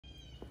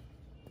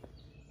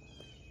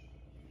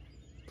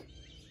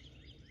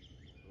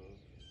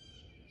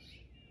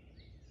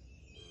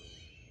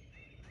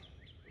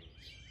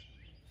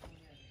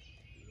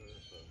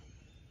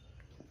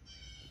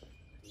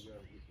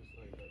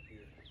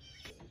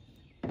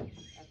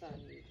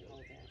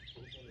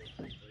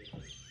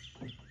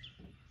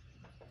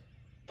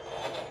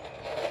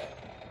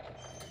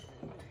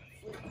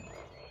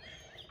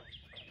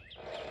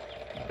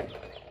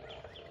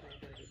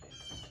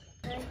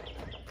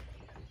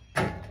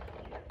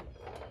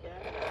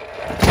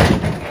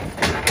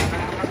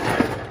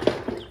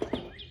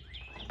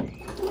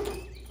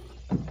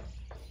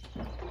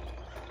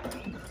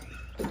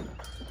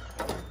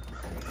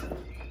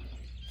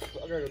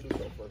I gotta do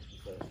something first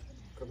because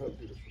come help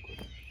do this real quick.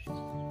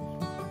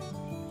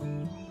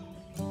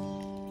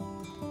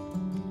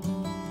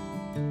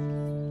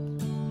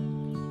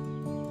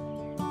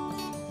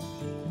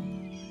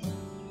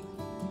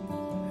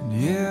 And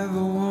you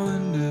ever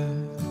wonder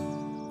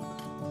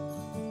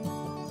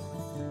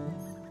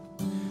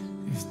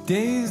if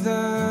days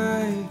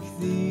like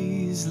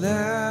these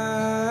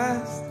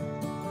last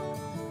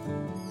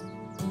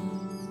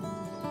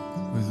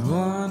with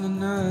one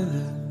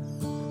another?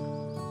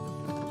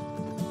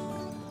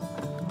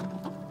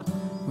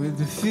 With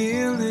the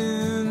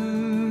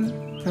feeling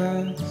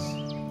pass,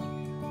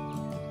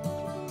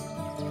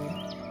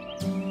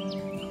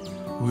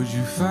 would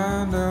you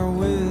find out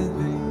with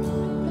me?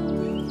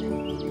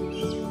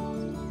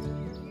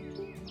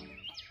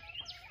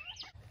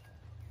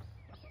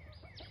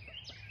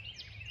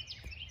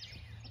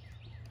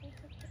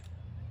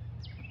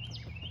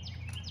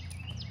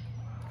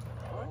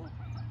 Oh,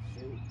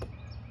 shoot.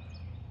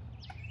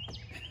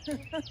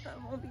 I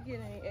won't be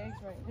getting any eggs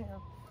right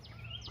now.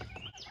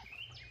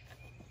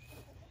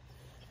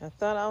 I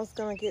thought I was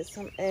gonna get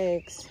some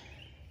eggs.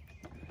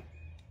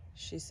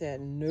 She said,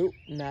 nope,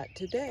 not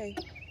today.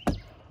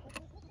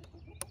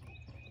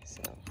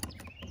 So.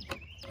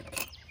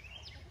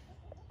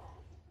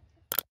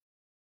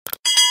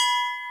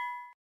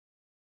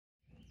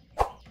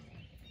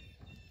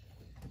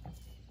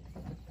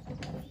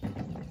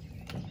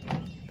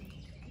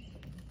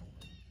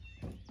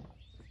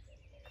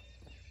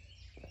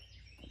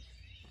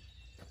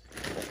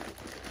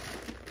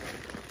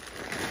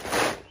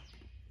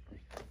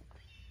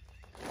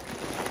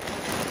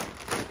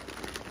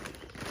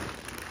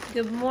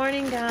 Good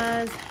morning,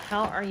 guys.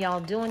 How are y'all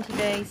doing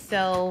today?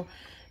 So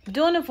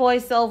doing a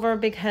voiceover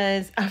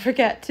because I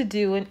forgot to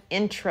do an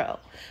intro,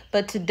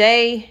 but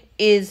today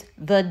is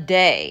the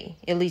day,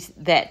 at least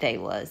that day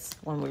was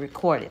when we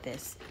recorded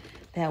this,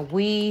 that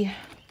we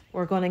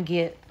were going to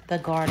get the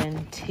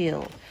garden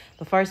tilled.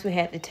 But first we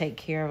had to take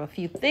care of a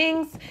few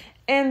things,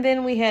 and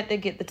then we had to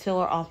get the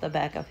tiller off the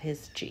back of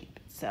his Jeep.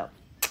 So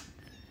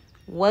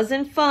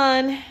wasn't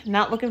fun.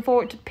 Not looking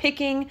forward to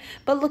picking,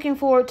 but looking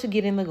forward to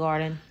getting the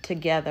garden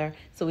together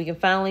so we can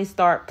finally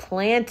start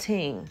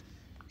planting.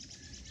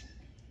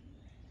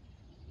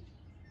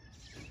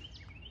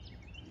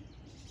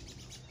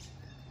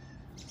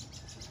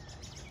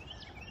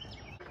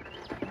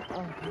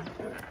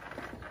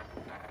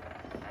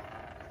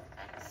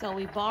 So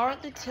we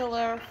borrowed the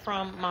tiller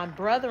from my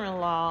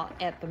brother-in-law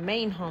at the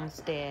main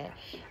homestead,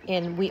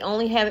 and we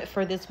only have it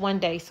for this one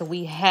day, so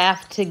we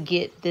have to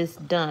get this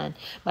done.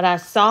 But I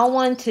saw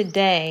one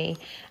today.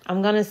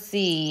 I'm gonna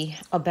see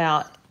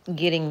about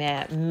getting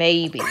that.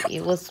 Maybe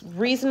it was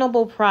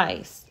reasonable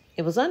price.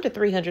 It was under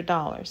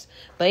 $300.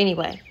 But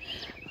anyway,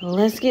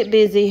 let's get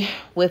busy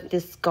with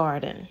this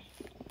garden.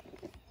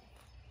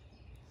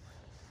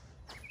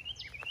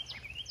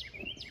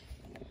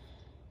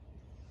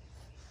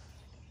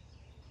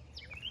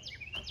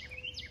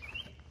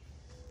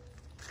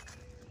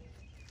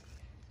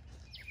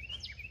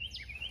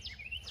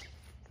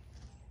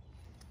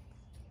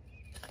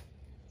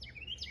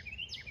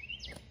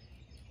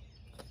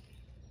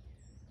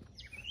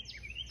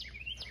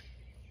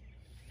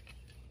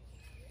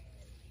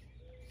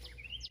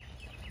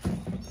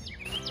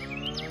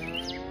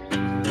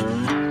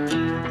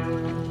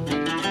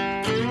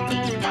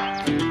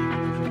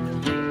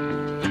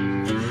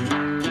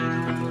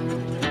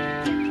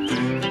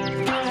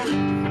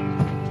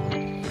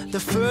 The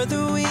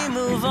further we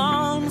move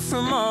on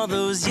from all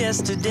those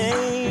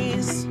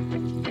yesterdays,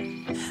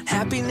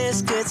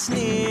 happiness gets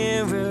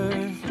nearer.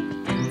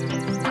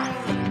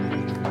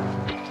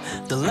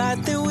 The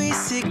light that we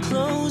see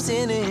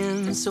closing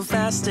in so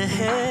fast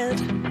ahead,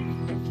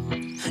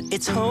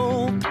 it's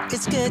hope,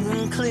 it's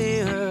getting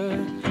clearer.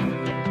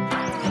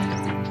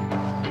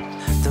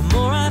 The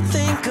more I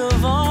think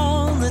of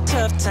all the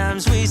tough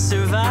times we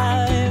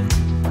survived,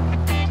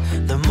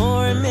 the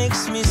more it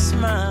makes me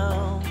smile.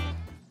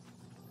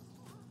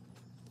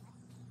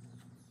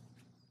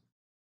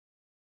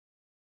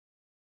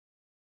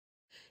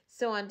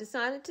 So I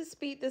decided to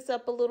speed this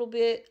up a little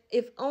bit.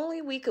 If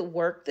only we could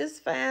work this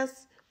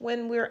fast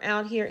when we're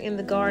out here in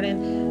the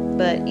garden.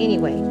 But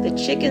anyway, the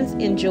chickens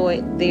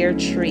enjoyed their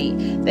treat.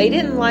 They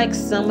didn't like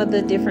some of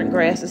the different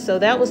grasses, so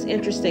that was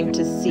interesting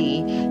to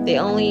see. They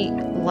only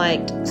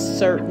liked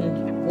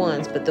certain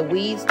ones, but the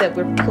weeds that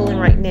we're pulling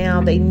right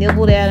now, they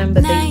nibbled at them,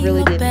 but they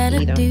really didn't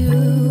eat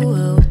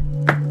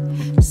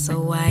them.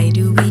 So why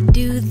do we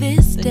do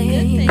this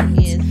dance?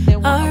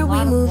 Are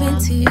we moving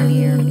too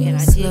and I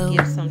slow? did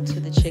give some to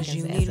the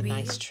chickens as a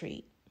nice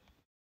treat.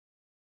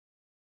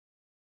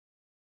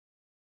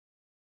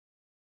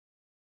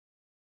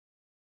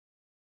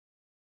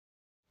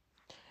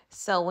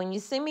 So when you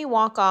see me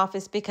walk off,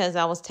 it's because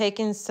I was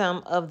taking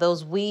some of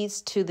those weeds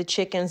to the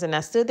chickens, and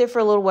I stood there for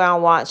a little while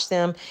and watched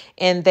them,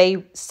 and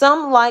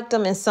some liked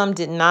them and some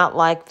did not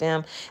like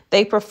them.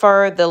 They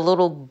prefer the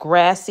little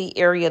grassy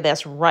area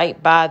that's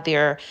right by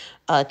their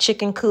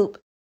chicken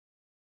coop.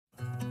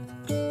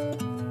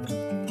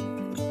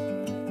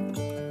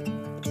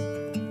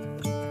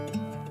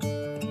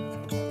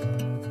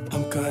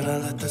 I'm gonna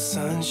let the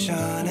sun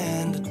shine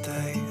in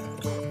today.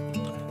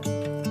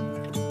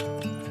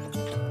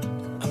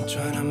 I'm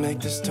trying to make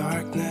this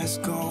darkness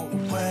go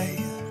away.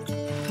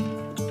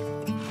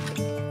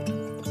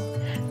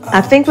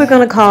 I think we're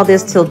going to call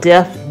this Till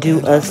Death Do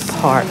Us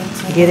Part.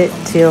 Get it?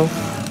 Till.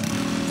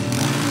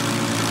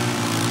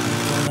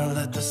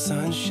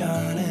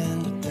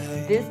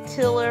 This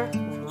tiller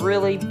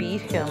really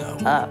beat him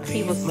up.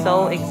 He was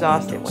so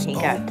exhausted when he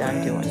got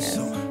done doing this.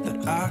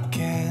 That I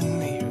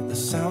can hear the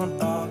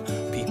sound of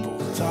people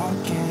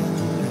talking,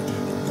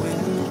 the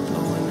wind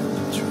blowing in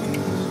the trees.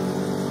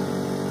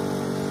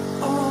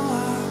 Oh,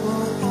 I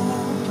will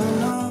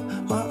open up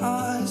my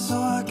eyes so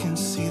I can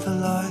see the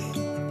light.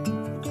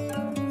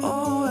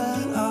 Oh,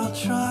 and I'll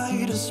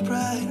try to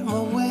spread my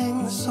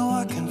wings so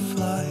I can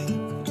fly.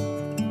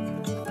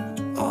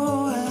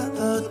 Oh, and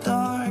the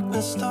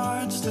darkness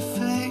starts to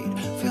fade.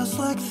 Feels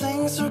like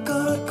things are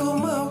gonna go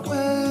my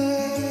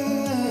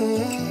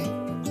way.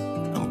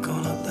 I'm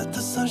gonna let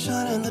the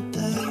sunshine in the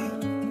day.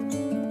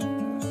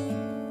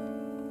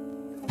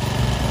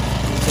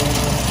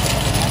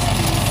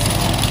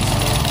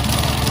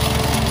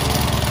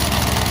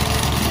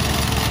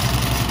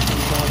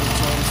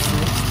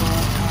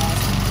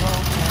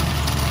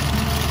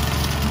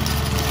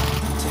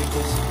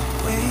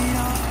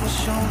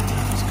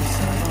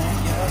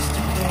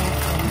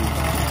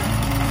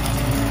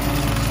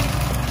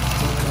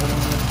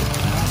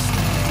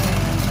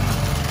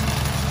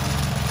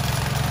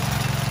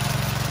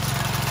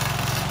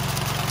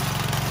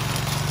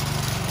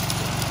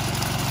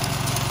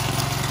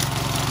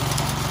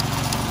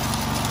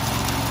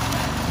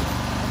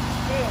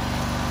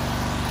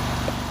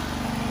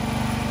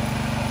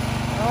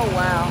 Oh,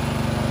 wow.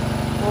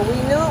 Well, we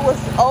knew it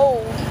was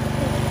old.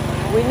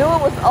 We knew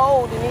it was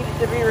old and needed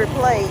to be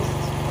replaced.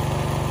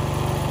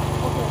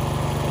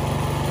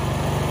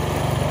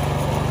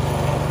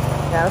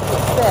 Gotta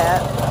fix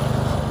that.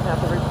 Have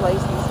to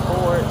replace these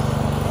boards.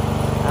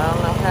 I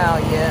don't know how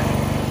yet.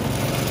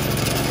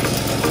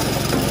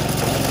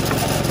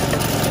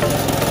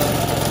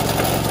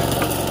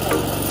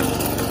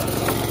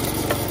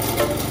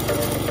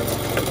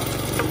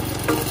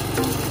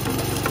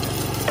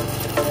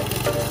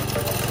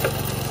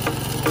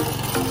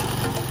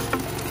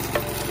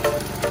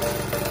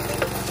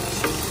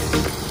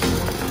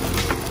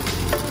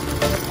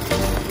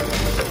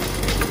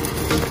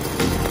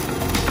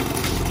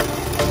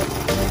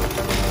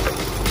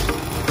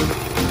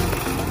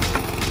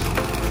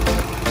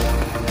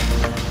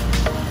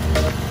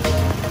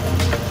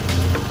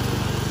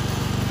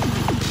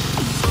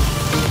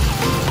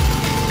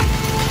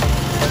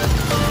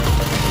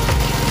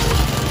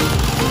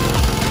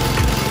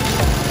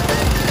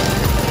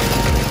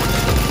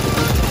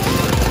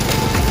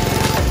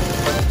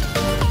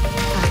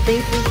 I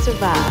think we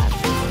survived.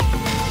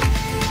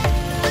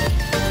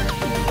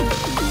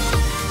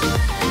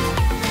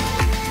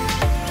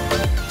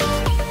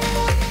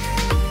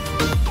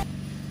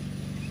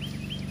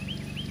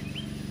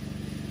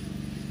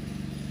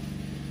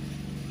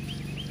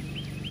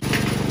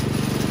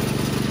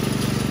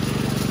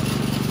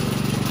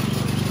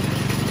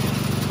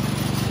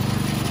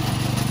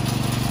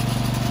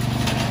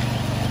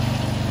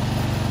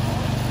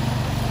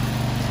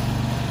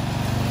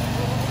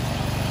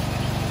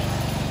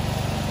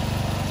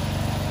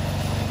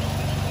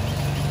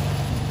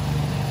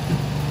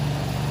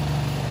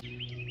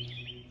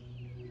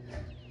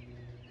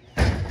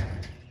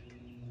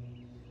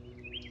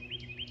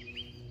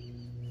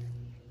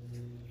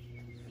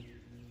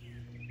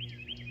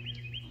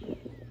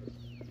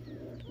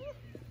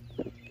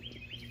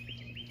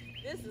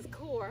 This is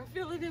core. I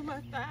feel it in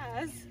my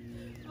thighs.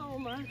 Oh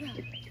my God. I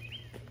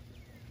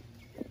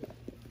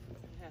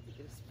have to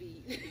get a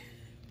speed.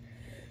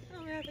 I'm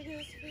gonna have to get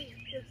a speed.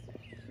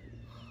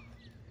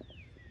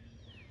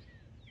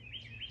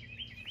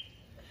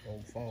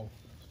 Don't fall.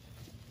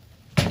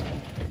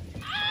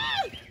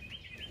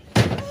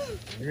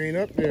 You ain't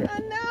up there. I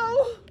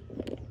know.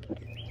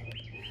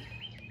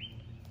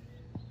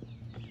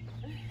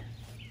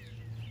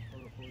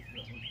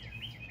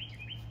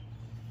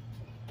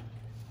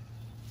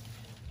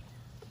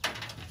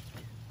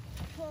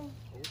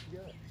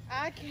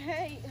 I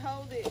can't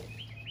hold it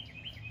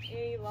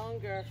any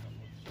longer.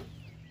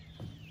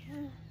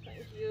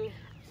 Thank you.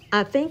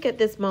 I think at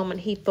this moment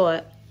he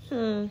thought,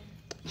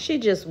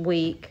 she's just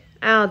weak.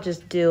 I'll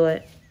just do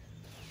it.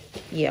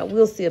 Yeah,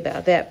 we'll see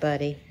about that,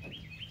 buddy.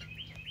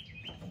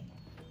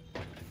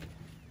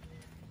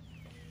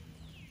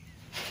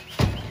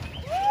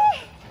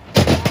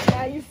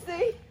 Now you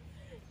see,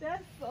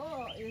 that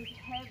saw is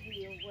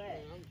heavy and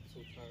wet. I'm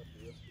so tired for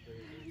yesterday.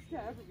 I'm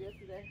tired from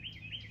yesterday.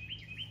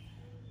 I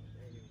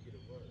didn't even get a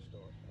run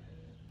start.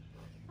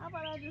 How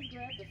about I just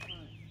grab the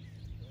front?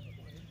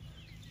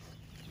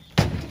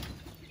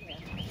 Yeah,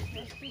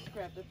 let's just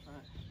grab the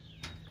front.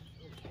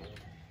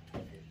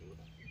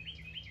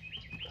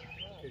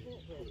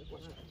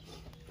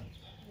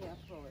 Yeah,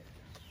 pull it.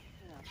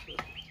 Yeah, pull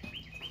it.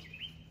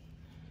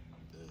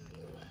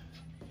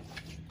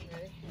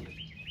 Ready?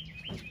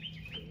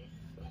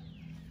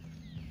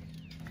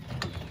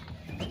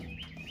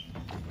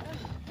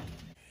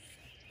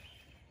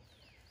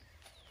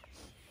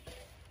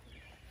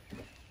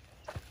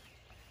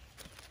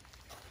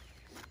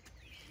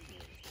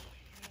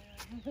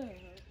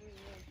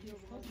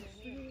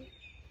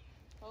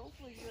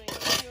 Hopefully you ain't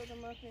killed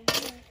them up in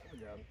here. I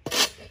got it.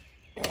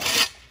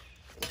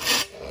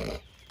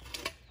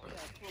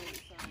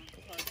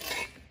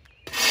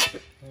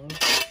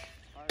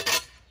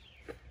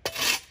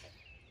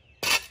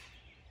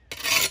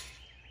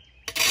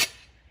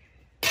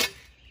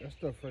 That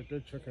stuff right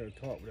there, check out the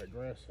top with that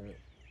grass in it.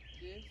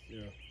 This?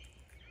 Yeah.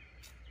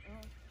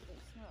 Oh,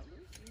 it's not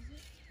loose, is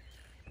it?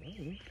 I don't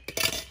know.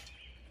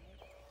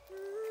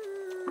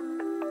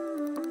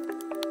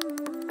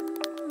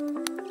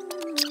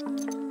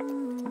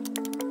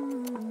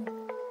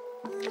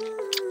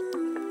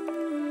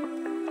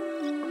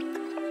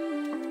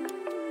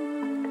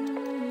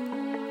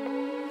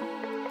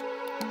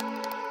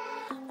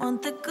 Want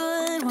the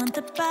good, want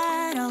the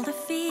bad, all the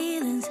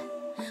feelings.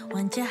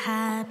 Want you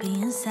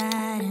happy and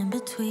sad in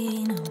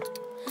between them.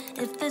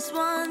 If there's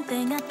one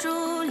thing I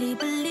truly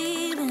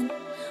believe in,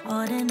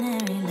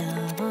 ordinary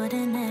love,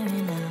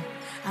 ordinary love.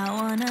 I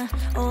wanna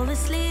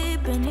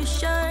oversleep in your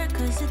shirt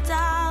 'cause it's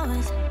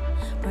ours.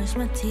 Brush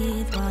my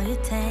teeth while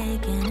you're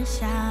taking a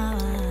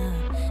shower.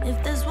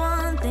 If there's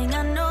one thing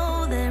I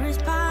know, there is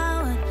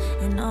power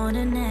in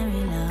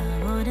ordinary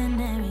love,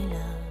 ordinary love.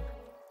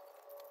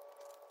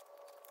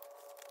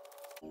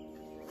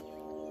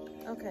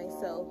 Okay,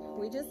 so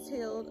we just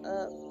tilled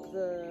up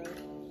the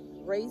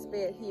raised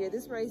bed here.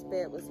 This raised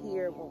bed was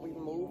here when we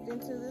moved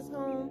into this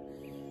home.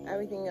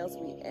 Everything else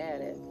we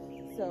added.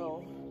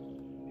 So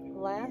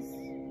last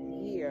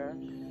year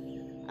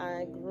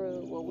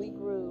we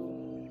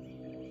grew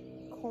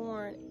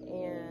corn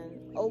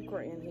and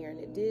okra in here, and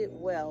it did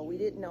well. We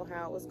didn't know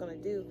how it was going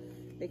to do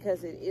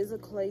because it is a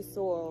clay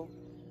soil.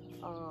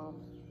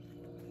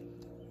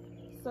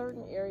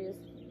 Certain areas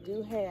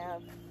do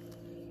have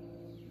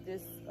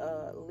this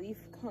leaf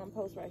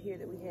compost right here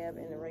that we have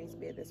in the raised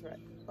bed that's right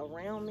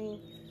around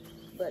me,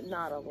 but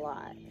not a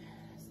lot.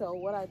 So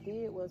what I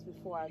did was,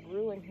 before I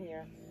grew in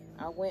here,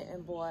 I went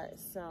and bought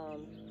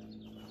some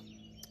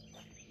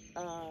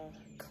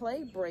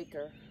clay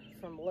breaker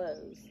from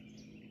Lowe's,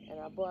 and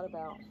I bought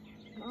about,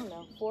 I don't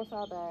know, 4 or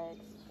 5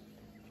 bags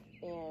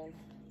and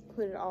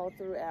put it all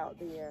throughout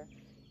there,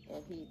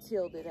 and he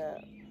tilled it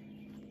up,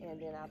 and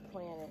then I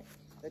planted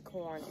the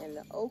corn and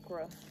the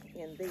okra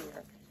in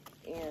there,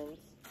 and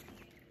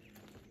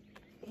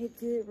it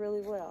did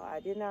really well. I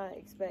did not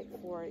expect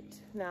for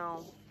it.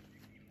 Now,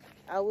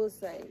 I will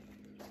say,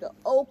 the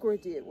okra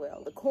did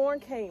well. The corn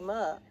came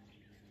up.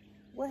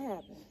 What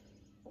happened?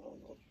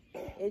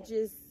 It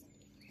just,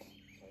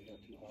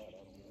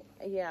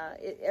 yeah,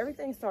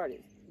 everything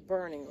started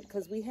burning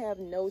because we have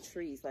no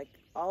trees. Like,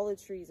 all the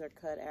trees are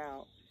cut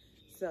out.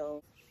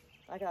 So,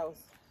 like I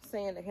was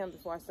saying to him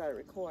before I started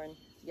recording,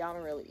 y'all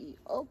don't really eat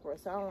okra,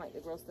 so I don't like to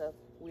grow stuff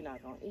we're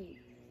not gonna eat.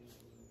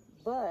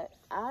 But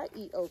I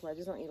eat okra, I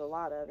just don't eat a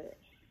lot of it.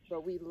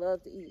 But we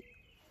love to eat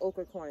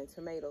okra, corn, and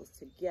tomatoes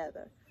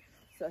together.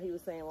 So he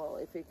was saying, well,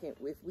 if we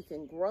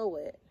can grow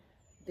it,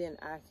 then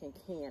I can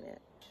can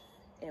it,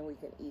 and we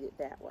can eat it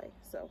that way.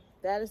 So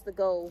that is the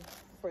goal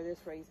for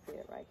this raised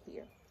bed right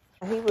here.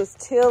 He was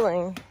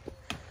tilling.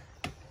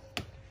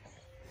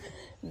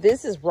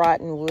 This is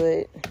rotten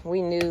wood.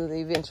 We knew that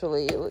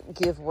eventually it would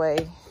give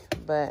way,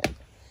 but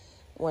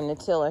when the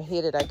tiller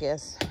hit it, I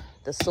guess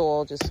the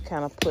soil just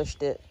kind of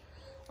pushed it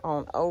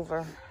on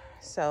over.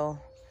 So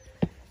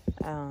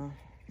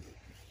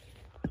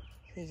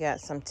he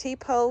got some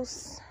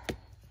T-posts,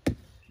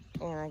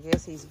 and I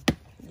guess you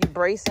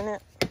bracing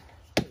it.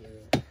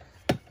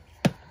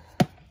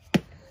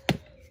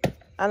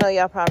 I know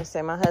y'all probably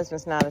say my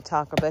husband's not a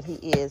talker, but he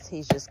is.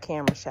 He's just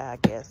camera shy, I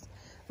guess.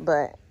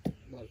 But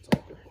Not a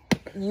talker.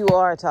 You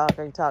are a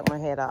talker. You talk my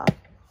head off.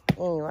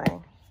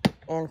 Anyway,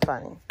 and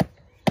funny.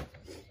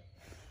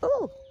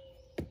 Ooh,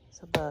 it's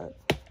a bug.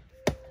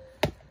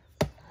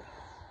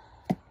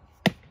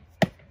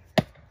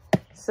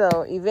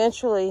 So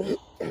eventually,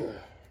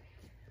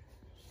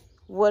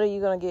 what are you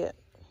gonna get?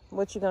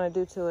 What you gonna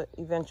do to it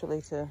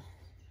eventually to?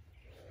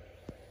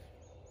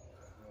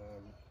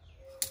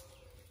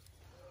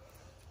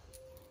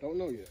 Don't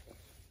know yet.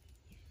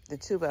 The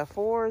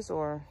 2x4s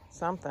or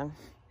something?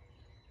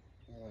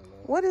 I don't know.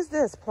 What is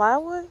this?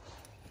 Plywood?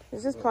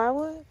 Is this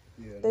plywood?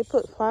 Yeah. They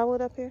put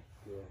plywood up here?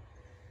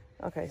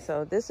 Yeah. Okay,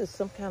 so this is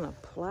some kind of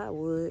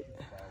plywood.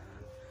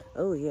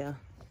 Oh yeah,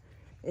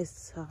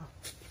 it's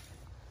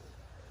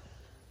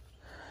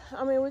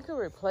I mean, we could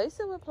replace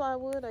it with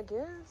plywood, I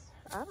guess.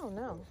 I don't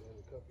know.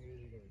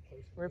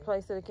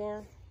 Replace it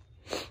again?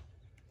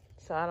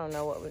 So I don't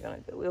know what we're gonna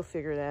do. We'll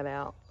figure that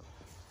out.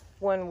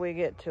 when we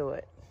get to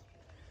it.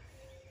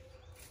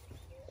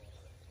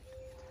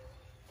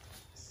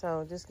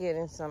 So just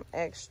getting some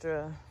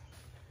extra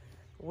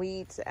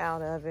weeds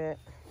out of it.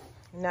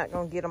 Not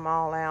gonna get them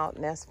all out,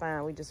 and that's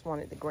fine. We just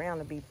wanted the ground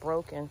to be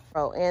broken.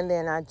 Oh, and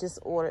then I just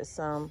ordered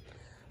some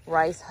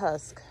rice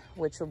husk,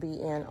 which will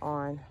be in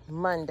on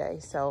Monday.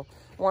 So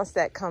once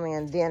that come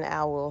in, then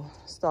I will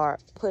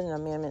start putting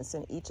amendments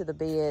in each of the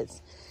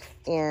beds.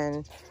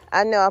 And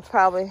I know I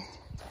probably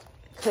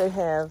could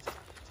have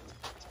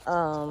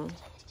done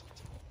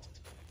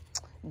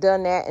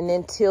that and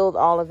then tilled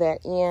all of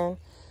that in,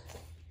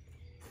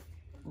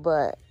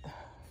 but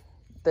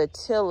the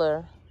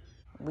tiller,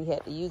 we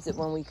had to use it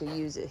when we could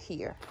use it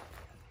here.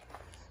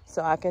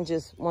 So I can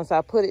just, once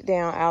I put it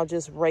down, I'll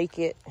just rake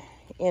it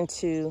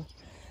into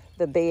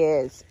the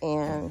beds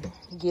and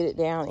get it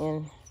down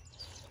in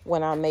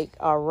when I make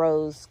our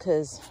rows,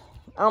 because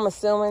I'm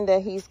assuming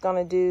that he's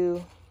gonna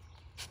do,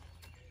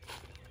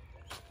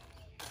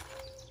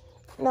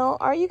 no,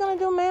 are you gonna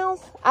do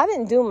mounds? I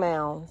didn't do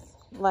mounds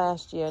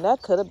last year.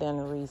 That could have been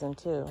the reason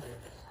too.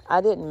 I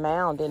didn't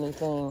mound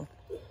anything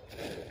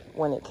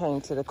when it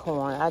came to the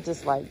corn. I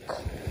just like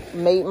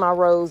made my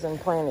rows and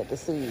planted the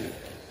seed.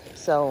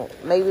 So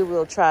maybe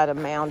we'll try to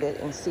mound it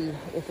and see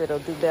if it'll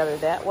do better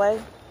that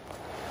way.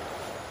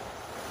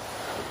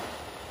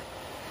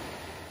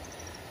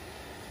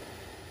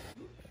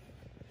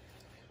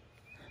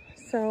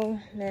 So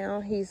now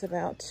he's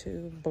about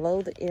to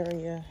blow the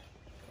area,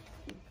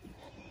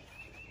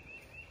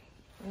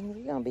 and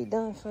we're gonna be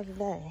done for the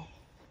day.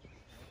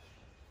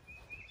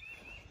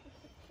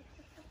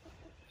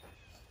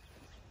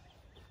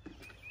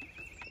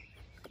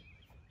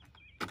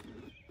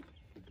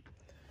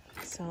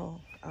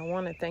 So I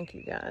want to thank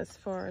you guys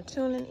for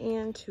tuning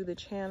in to the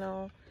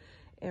channel.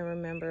 And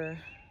remember,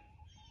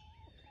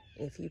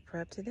 if you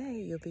prep today,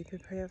 you'll be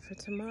prepared for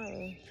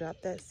tomorrow. Drop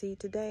that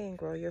seed today and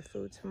grow your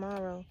food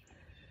tomorrow.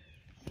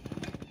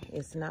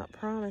 It's not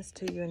promised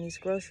to you in these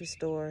grocery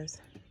stores,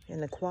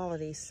 and the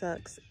quality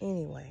sucks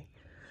anyway.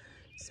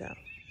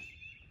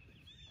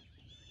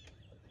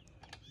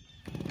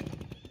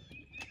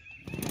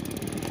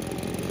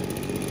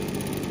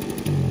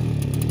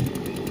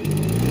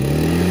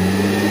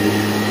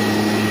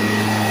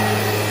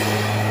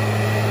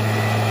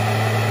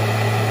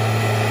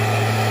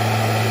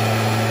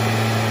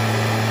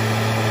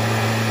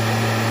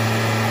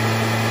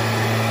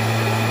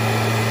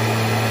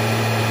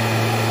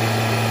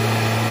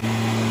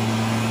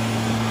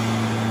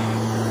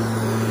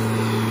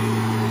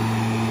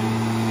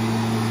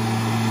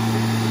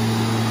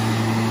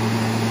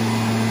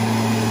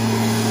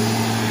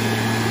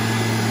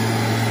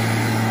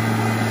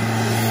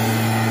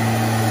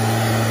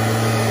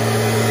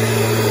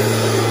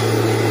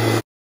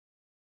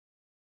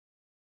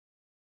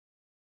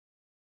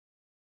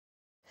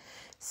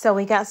 So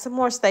we got some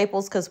more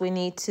staples because we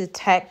need to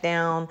tack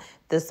down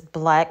this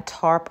black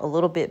tarp a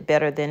little bit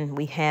better than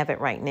we have it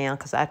right now,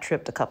 because I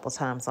tripped a couple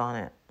times on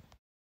it.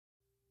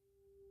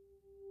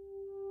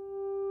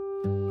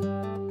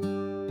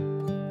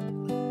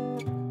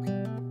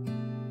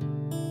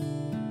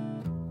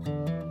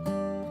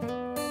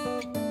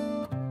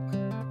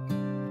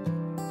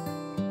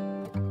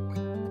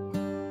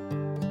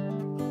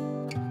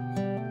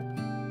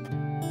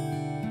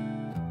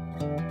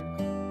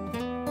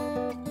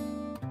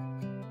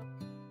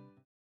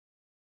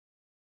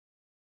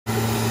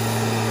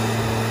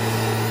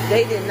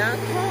 They did not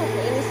call for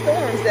any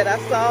storms that I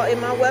saw in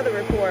my weather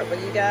report,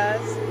 but you guys,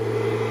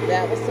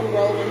 that was some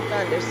rolling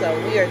thunder. So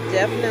we are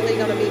definitely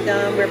going to be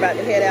done. We're about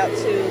to head out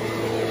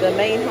to the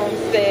main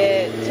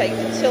homestead, take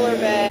the tiller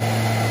back.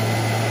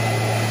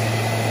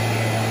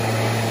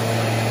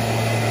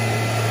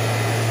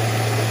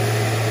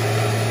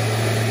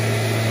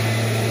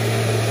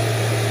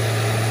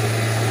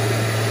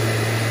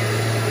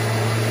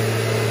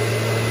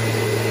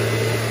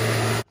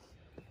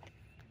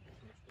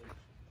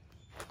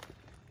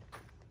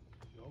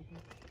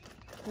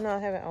 No, I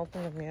haven't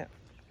opened them yet.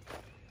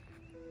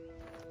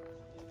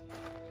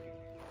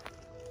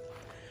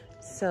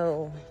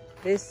 So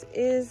this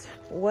is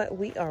what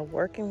we are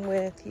working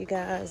with, you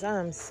guys.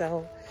 I'm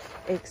so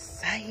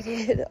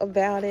excited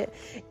about it,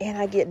 and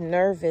I get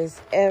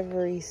nervous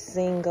every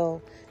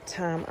single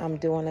time I'm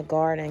doing a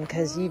garden,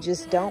 because you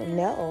just don't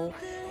know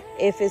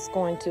if it's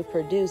going to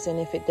produce, and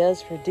if it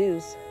does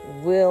produce,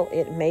 will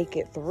it make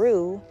it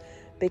through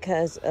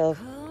because of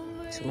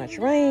too much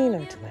rain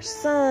or too much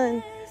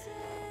sun?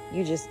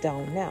 You just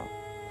don't know.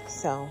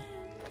 So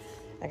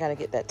I got to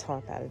get that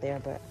tarp out of there,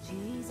 but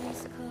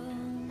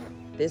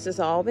this has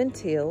all been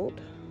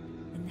tilled.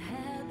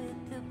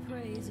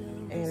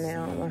 And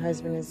now my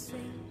husband is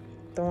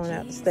throwing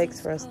out the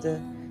stakes for us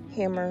to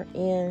hammer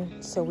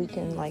in, so we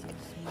can, like,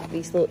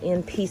 these little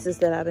end pieces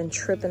that I've been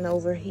tripping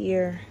over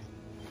here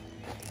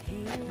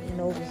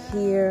and over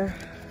here.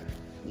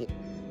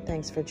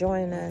 Thanks for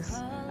joining us.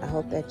 I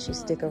hope that you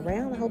stick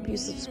around. I hope you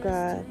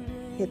subscribe,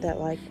 hit that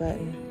like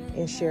button,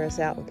 and share us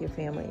out with your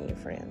family and your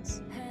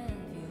friends.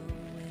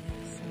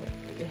 So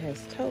it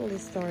has totally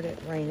started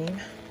raining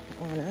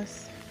on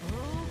us.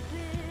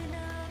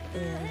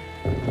 And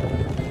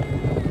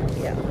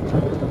yeah,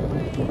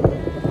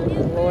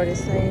 the Lord is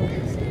saying,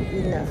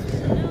 enough.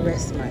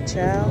 Rest, my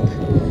child.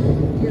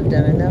 You've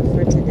done enough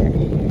for today.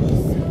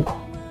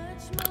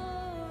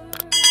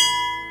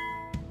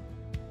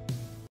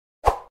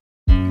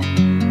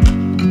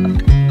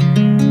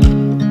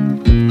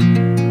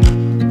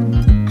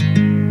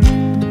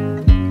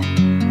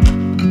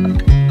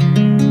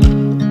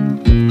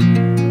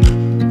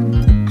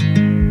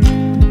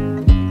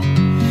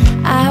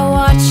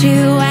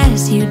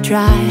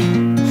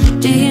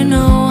 Do you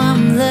know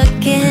I'm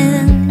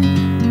looking,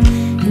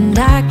 and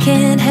I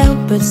can't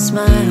help but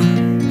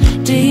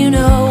smile? Do you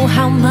know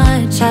how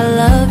much I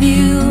love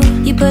you?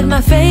 You put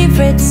my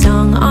favorite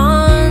song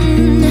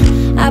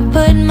on, I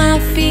put my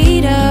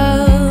feet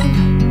up,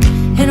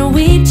 and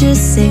we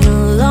just sing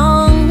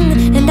along.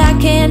 And I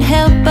can't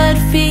help but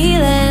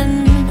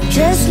feeling,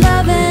 just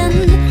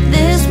loving